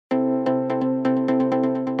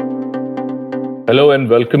Hello and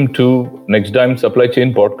welcome to Nexdigm Supply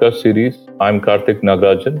Chain Podcast Series. I'm Kartik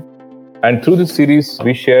Nagarajan. And through this series,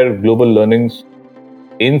 we share global learnings,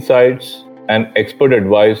 insights, and expert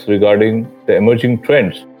advice regarding the emerging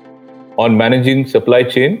trends on managing supply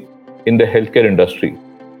chain in the healthcare industry.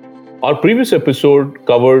 Our previous episode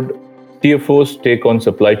covered CFO's take on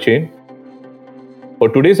supply chain. For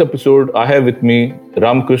today's episode, I have with me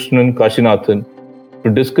Ramakrishnan Kasinathan to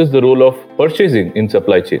discuss the role of purchasing in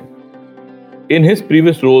supply chain. In his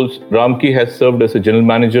previous roles, Ramki has served as a general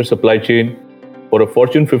manager supply chain for a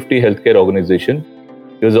Fortune 50 healthcare organization.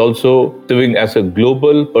 He was also serving as a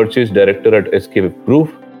global purchase director at SK Proof.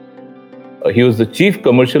 He was the chief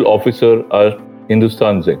commercial officer at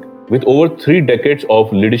Hindustan Zinc. With over 3 decades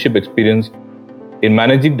of leadership experience in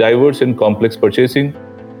managing diverse and complex purchasing,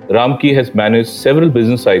 Ramki has managed several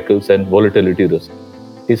business cycles and volatility risk.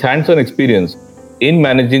 His hands-on experience in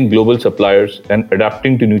managing global suppliers and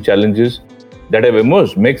adapting to new challenges that have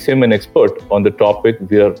emerged makes him an expert on the topic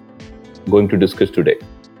we are going to discuss today.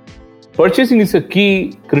 Purchasing is a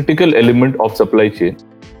key critical element of supply chain,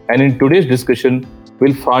 and in today's discussion,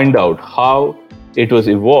 we'll find out how it was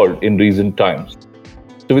evolved in recent times.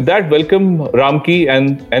 So with that, welcome Ramki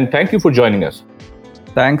and thank you for joining us.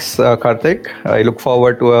 Thanks, Kartik. I look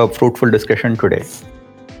forward to a fruitful discussion today.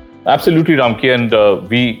 Absolutely, Ramki, and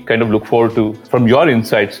we kind of look forward to, from your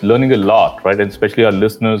insights, learning a lot, right? And especially our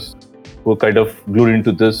listeners who are kind of glued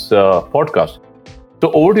into this podcast.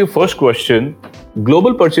 So over to your first question.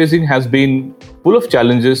 Global purchasing has been full of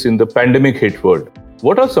challenges in the pandemic hit world.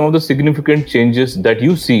 What are some of the significant changes that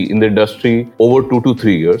you see in the industry over 2 to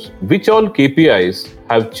 3 years? Which all KPIs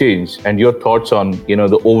have changed, and your thoughts on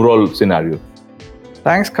the overall scenario?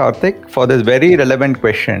 Thanks, Kartik, for this very relevant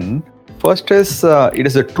question. First is, it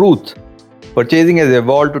is the truth. Purchasing has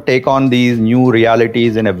evolved to take on these new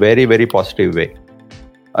realities in a very, very positive way.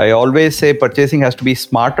 I always say purchasing has to be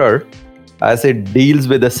smarter as it deals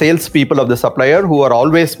with the salespeople of the supplier who are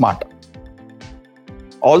always smarter.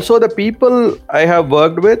 Also, the people I have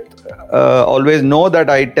worked with always know that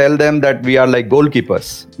I tell them that we are like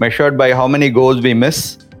goalkeepers, measured by how many goals we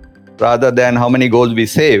miss rather than how many goals we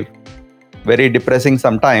save. Very depressing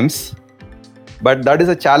sometimes, but that is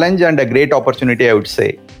a challenge and a great opportunity, I would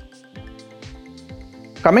say.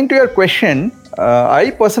 Coming to your question,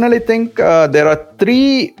 I personally think there are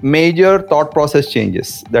 3 major thought process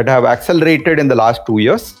changes that have accelerated in the last 2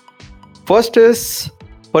 years. First is,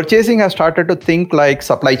 purchasing has started to think like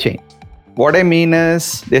supply chain. What I mean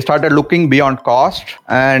is, they started looking beyond cost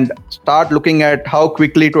and start looking at how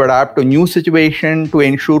quickly to adapt to new situation to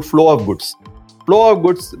ensure flow of goods. Flow of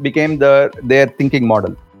goods became their thinking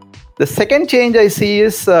model. The second change I see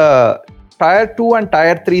is Tier 2 and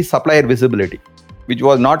Tier 3 supplier visibility, which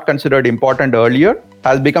was not considered important earlier,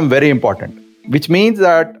 has become very important. Which means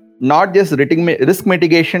that not just risk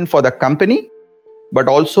mitigation for the company, but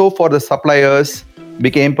also for the suppliers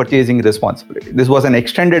became purchasing responsibility. This was an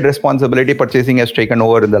extended responsibility purchasing has taken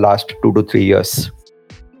over in the last 2 to 3 years.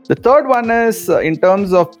 The third one is, in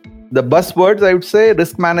terms of the buzzwords, I would say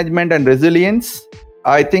risk management and resilience.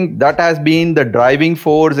 I think that has been the driving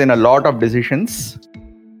force in a lot of decisions.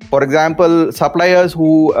 For example, suppliers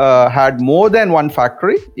who had more than one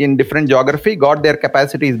factory in different geography got their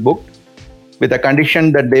capacities booked with a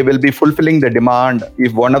condition that they will be fulfilling the demand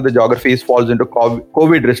if one of the geographies falls into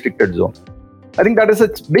COVID restricted zone. I think that is a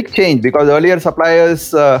big change because earlier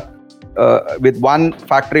suppliers with one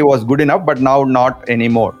factory was good enough, but now not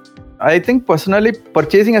anymore. I think personally,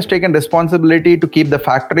 purchasing has taken responsibility to keep the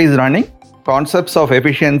factories running. Concepts of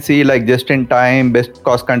efficiency like just-in-time, best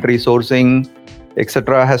cost country sourcing,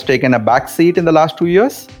 etc. has taken a back seat in the last 2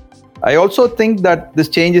 years. I also think that this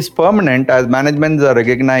change is permanent as managements are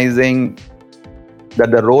recognizing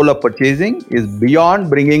that the role of purchasing is beyond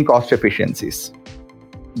bringing cost efficiencies.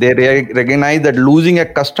 They recognize that losing a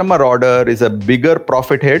customer order is a bigger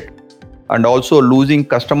profit hit, and also losing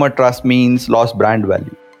customer trust means lost brand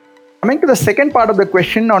value. Coming to the second part of the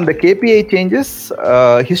question on the KPI changes,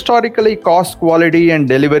 historically cost, quality and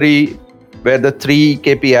delivery were the 3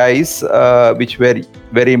 KPIs which were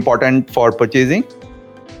very important for purchasing.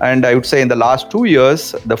 And I would say in the last 2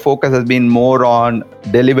 years, the focus has been more on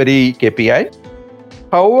delivery KPI.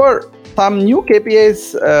 However, some new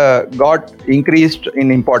KPIs got increased in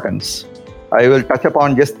importance. I will touch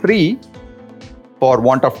upon just 3 for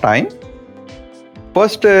want of time.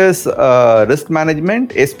 First is risk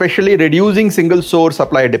management, especially reducing single source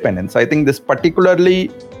supplier dependence. I think this particularly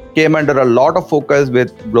came under a lot of focus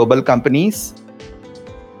with global companies.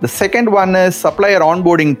 The second one is supplier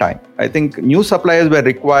onboarding time. I think new suppliers were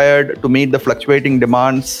required to meet the fluctuating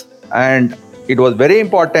demands and it was very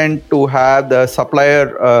important to have the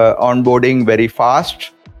supplier onboarding very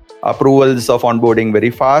fast, approvals of onboarding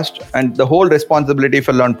very fast, and the whole responsibility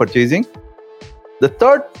fell on purchasing. The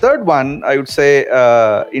third one, I would say,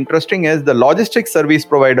 interesting is the logistics service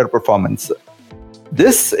provider performance.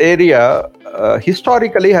 This area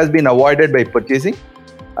historically has been avoided by purchasing,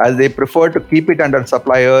 as they prefer to keep it under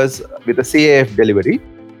suppliers with a CAF delivery.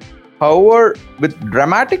 However, with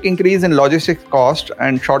dramatic increase in logistics cost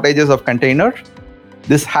and shortages of containers,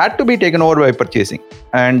 this had to be taken over by purchasing,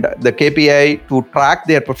 and the KPI to track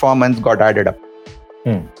their performance got added up.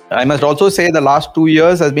 I must also say the last 2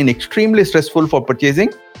 years has been extremely stressful for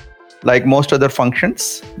purchasing, like most other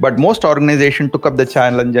functions, but most organizations took up the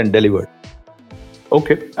challenge and delivered.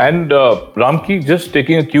 Okay. And Ramki, just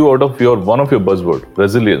taking a cue out of one of your buzzword,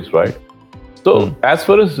 resilience, right? So as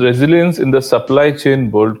far as resilience in the supply chain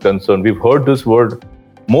world concerned, we've heard this word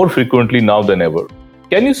more frequently now than ever.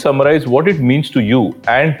 Can you summarize what it means to you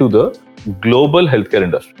and to the global healthcare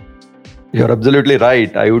industry? You're absolutely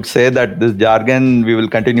right. I would say that this jargon we will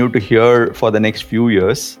continue to hear for the next few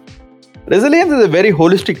years. Resilience is a very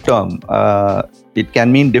holistic term. It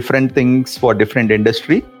can mean different things for different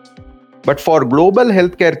industry. But for global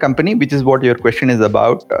healthcare company, which is what your question is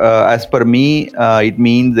about, as per me, it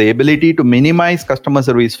means the ability to minimize customer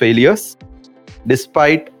service failures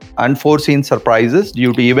despite unforeseen surprises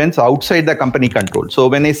due to events outside the company control. So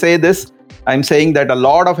when I say this, I'm saying that a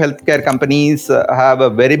lot of healthcare companies have a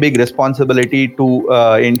very big responsibility to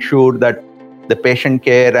ensure that the patient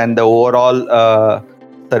care and the overall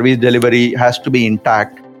service delivery has to be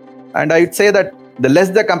intact. And I would say that the less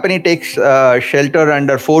the company takes shelter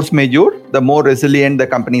under force majeure, the more resilient the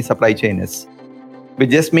company's supply chain is. Which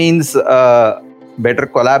just means better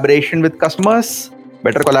collaboration with customers,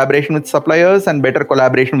 better collaboration with suppliers, and better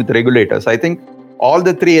collaboration with regulators. I think all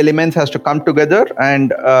the three elements has to come together.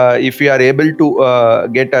 And if we are able to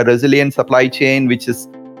get a resilient supply chain, which is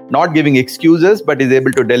not giving excuses, but is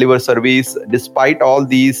able to deliver service despite all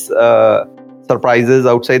these surprises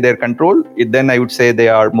outside their control, then I would say they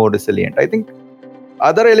are more resilient. I think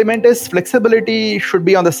other element is flexibility should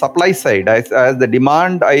be on the supply side, as the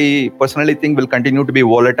demand, I personally think, will continue to be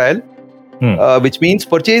volatile, which means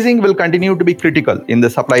purchasing will continue to be critical in the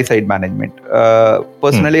supply side management.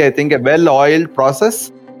 Personally, I think a well-oiled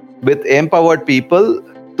process with empowered people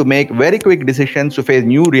to make very quick decisions to face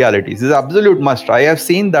new realities is an absolute must. I have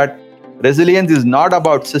seen that resilience is not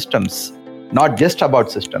about systems, not just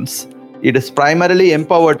about systems. It is primarily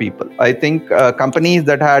empowered people. I think companies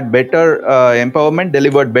that had better empowerment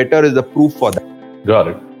delivered better is the proof for that. Got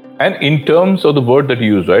it. And in terms of the word that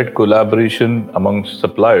you use, right, collaboration amongst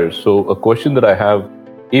suppliers. So a question that I have,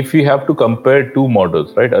 if we have to compare two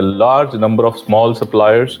models, right, a large number of small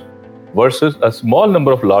suppliers versus a small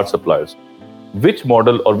number of large suppliers, which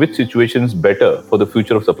model or which situation is better for the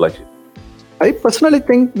future of supply chain? I personally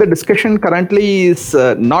think the discussion currently is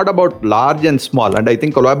not about large and small. And I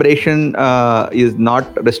think collaboration is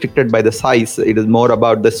not restricted by the size. It is more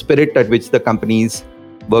about the spirit at which the companies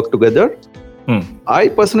work together. I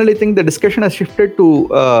personally think the discussion has shifted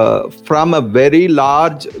to from a very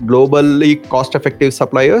large, globally cost-effective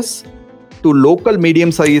suppliers to local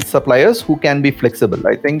medium-sized suppliers who can be flexible.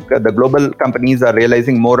 I think the global companies are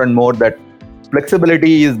realizing more and more that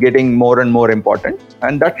flexibility is getting more and more important,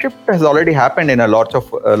 and that shift has already happened in a lot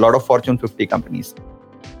of Fortune 50 companies.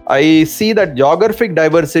 I see that geographic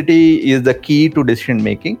diversity is the key to decision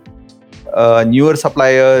making. Newer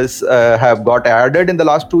suppliers have got added in the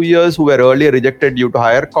last 2 years who were earlier rejected due to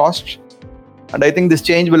higher costs, and I think this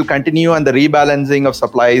change will continue and the rebalancing of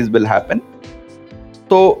supplies will happen.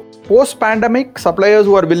 So post-pandemic, suppliers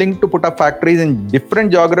who are willing to put up factories in different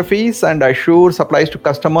geographies and assure supplies to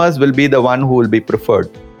customers will be the one who will be preferred.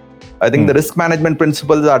 I think the risk management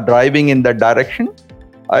principles are driving in that direction.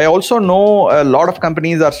 I also know a lot of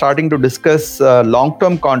companies are starting to discuss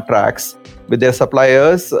long-term contracts with their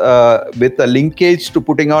suppliers with a linkage to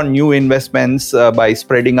putting on new investments by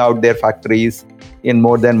spreading out their factories in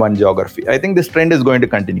more than one geography. I think this trend is going to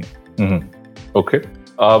continue. Okay.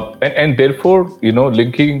 And therefore,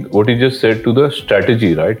 linking what you just said to the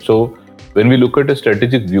strategy, right? So when we look at a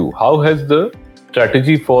strategic view, how has the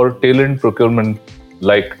strategy for tail-end procurement,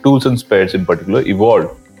 like tools and spares in particular,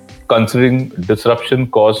 evolved, considering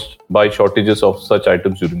disruption caused by shortages of such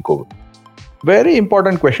items during COVID? Very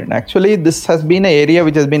important question. Actually, this has been an area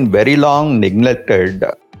which has been very long neglected.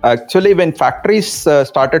 Actually, when factories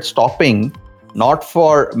started stopping, not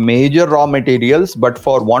for major raw materials, but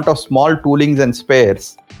for want of small toolings and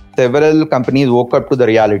spares, several companies woke up to the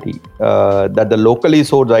reality that the locally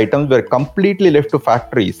sourced items were completely left to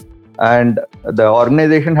factories, and the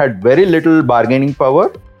organization had very little bargaining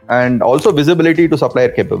power and also visibility to supplier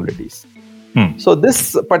capabilities. So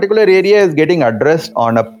this particular area is getting addressed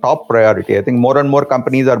on a top priority. I think more and more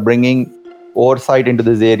companies are bringing oversight into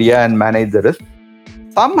this area and manage the risk.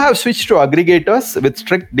 Some have switched to aggregators with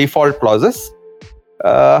strict default clauses.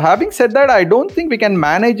 Having said that, I don't think we can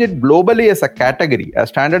manage it globally as a category. A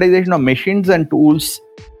standardization of machines and tools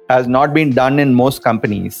has not been done in most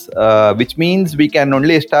companies, which means we can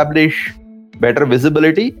only establish better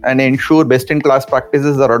visibility and ensure best-in-class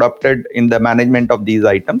practices are adopted in the management of these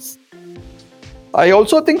items. I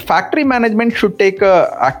also think factory management should take an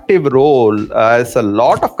active role, as a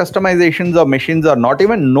lot of customizations of machines are not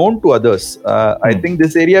even known to others. I think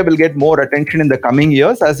this area will get more attention in the coming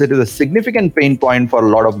years, as it is a significant pain point for a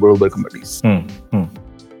lot of global companies.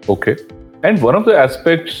 Okay. And one of the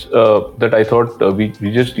aspects that I thought we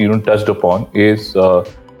just touched upon is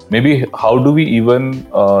maybe how do we even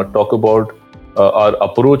talk about our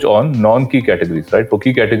approach on non-key categories, right? For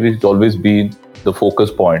key categories, it's always been the focus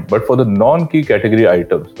point. But for the non-key category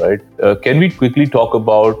items, right, can we quickly talk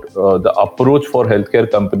about the approach for healthcare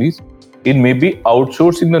companies in maybe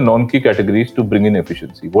outsourcing the non-key categories to bring in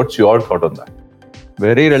efficiency? What's your thought on that?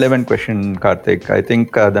 Very relevant question, Kartik. I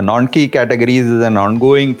think the non-key categories is an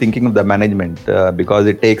ongoing thinking of the management because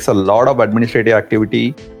it takes a lot of administrative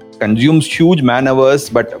activity, consumes huge man hours,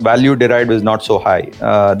 but value derived is not so high.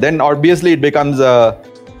 Then obviously it becomes a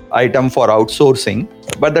item for outsourcing,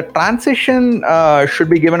 but the transition should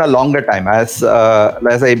be given a longer time. As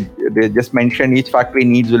I just mentioned, each factory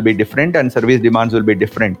needs will be different and service demands will be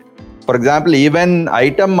different. For example, even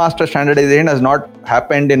item master standardization has not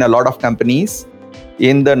happened in a lot of companies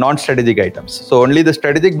in the non-strategic items. So only the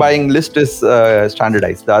strategic buying list is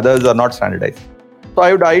standardized. The others are not standardized. So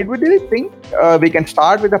I would ideally think we can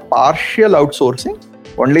start with a partial outsourcing,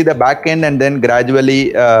 only the back end, and then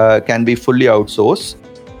gradually can be fully outsourced.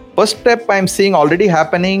 First step I'm seeing already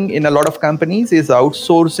happening in a lot of companies is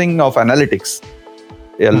outsourcing of analytics.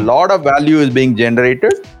 A lot of value is being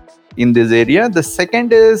generated in this area. The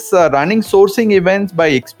second is running sourcing events by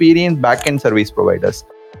experienced back-end service providers.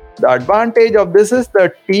 The advantage of this is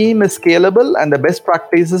the team is scalable and the best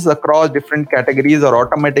practices across different categories are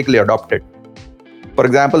automatically adopted. For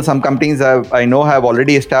example, some companies have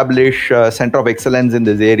already established center of excellence in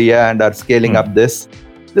this area and are scaling up this.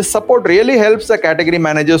 This support really helps the category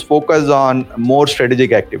managers focus on more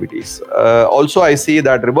strategic activities. Also, I see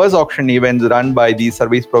that reverse auction events run by these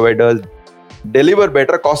service providers deliver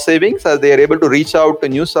better cost savings as they are able to reach out to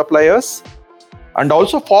new suppliers and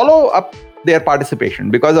also follow up their participation,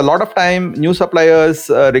 because a lot of time new suppliers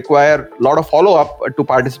require a lot of follow-up to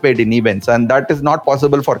participate in events, and that is not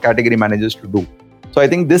possible for category managers to do. So I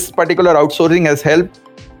think this particular outsourcing has helped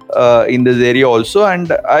in this area also,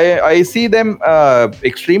 and I see them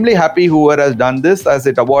extremely happy whoever has done this, as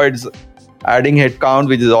it avoids adding headcount,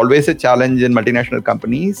 which is always a challenge in multinational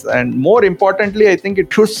companies. And more importantly, I think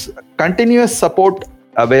it shows continuous support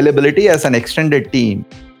availability as an extended team.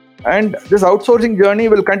 And this outsourcing journey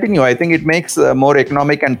will continue. I think it makes more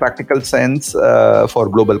economic and practical sense for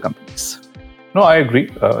global companies. No, I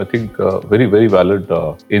agree. I think very, very valid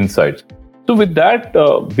insights. So with that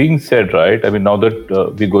being said, right, I mean, now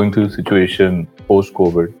that we're going through the situation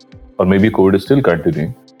post-COVID, or maybe COVID is still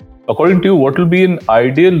continuing, according to you, what will be an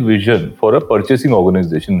ideal vision for a purchasing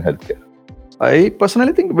organization in healthcare? I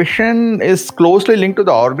personally think vision is closely linked to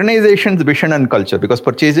the organization's vision and culture, because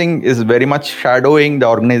purchasing is very much shadowing the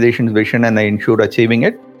organization's vision and I ensure achieving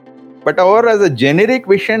it. But however, as a generic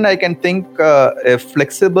vision, I can think a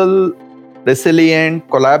flexible, resilient,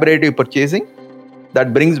 collaborative purchasing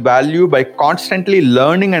that brings value by constantly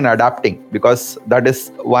learning and adapting, because that is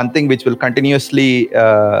one thing which will continuously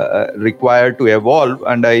require to evolve.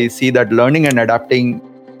 And I see that learning and adapting,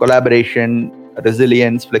 collaboration,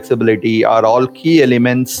 resilience, flexibility are all key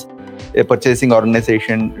elements a purchasing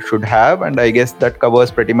organization should have. And I guess that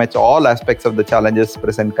covers pretty much all aspects of the challenges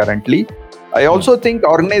present currently. I also think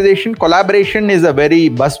organization collaboration is a very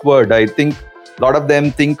buzzword. I think a lot of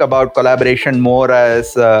them think about collaboration more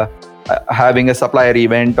as having a supplier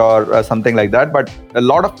event or something like that. But a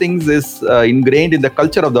lot of things is ingrained in the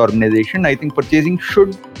culture of the organization. I think purchasing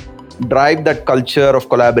should drive that culture of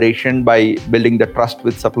collaboration by building the trust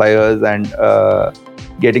with suppliers and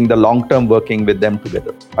getting the long-term working with them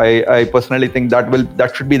together. I personally think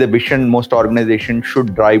that should be the vision most organizations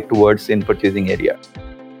should drive towards in purchasing area.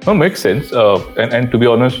 No, makes sense. And to be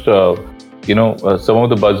honest, some of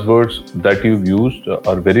the buzzwords that you've used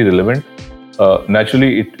are very relevant.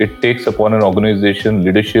 Naturally, it takes upon an organization,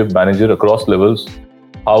 leadership, manager across levels,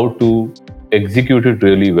 how to execute it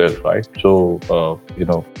really well, right? So,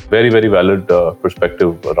 very, very valid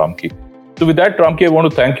perspective, Ramki. So with that, Ramki, I want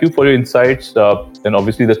to thank you for your insights and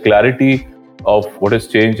obviously the clarity of what has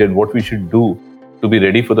changed and what we should do to be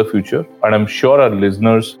ready for the future. And I'm sure our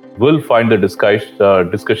listeners will find the discussions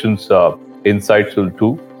insightful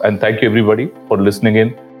too. And thank you everybody for listening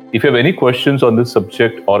in. If you have any questions on this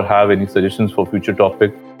subject or have any suggestions for future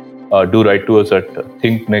topic, do write to us at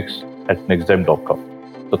thinknext@nexdigm.com.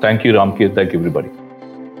 So thank you, Ramki, and thank you everybody.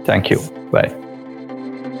 Thank you. Bye.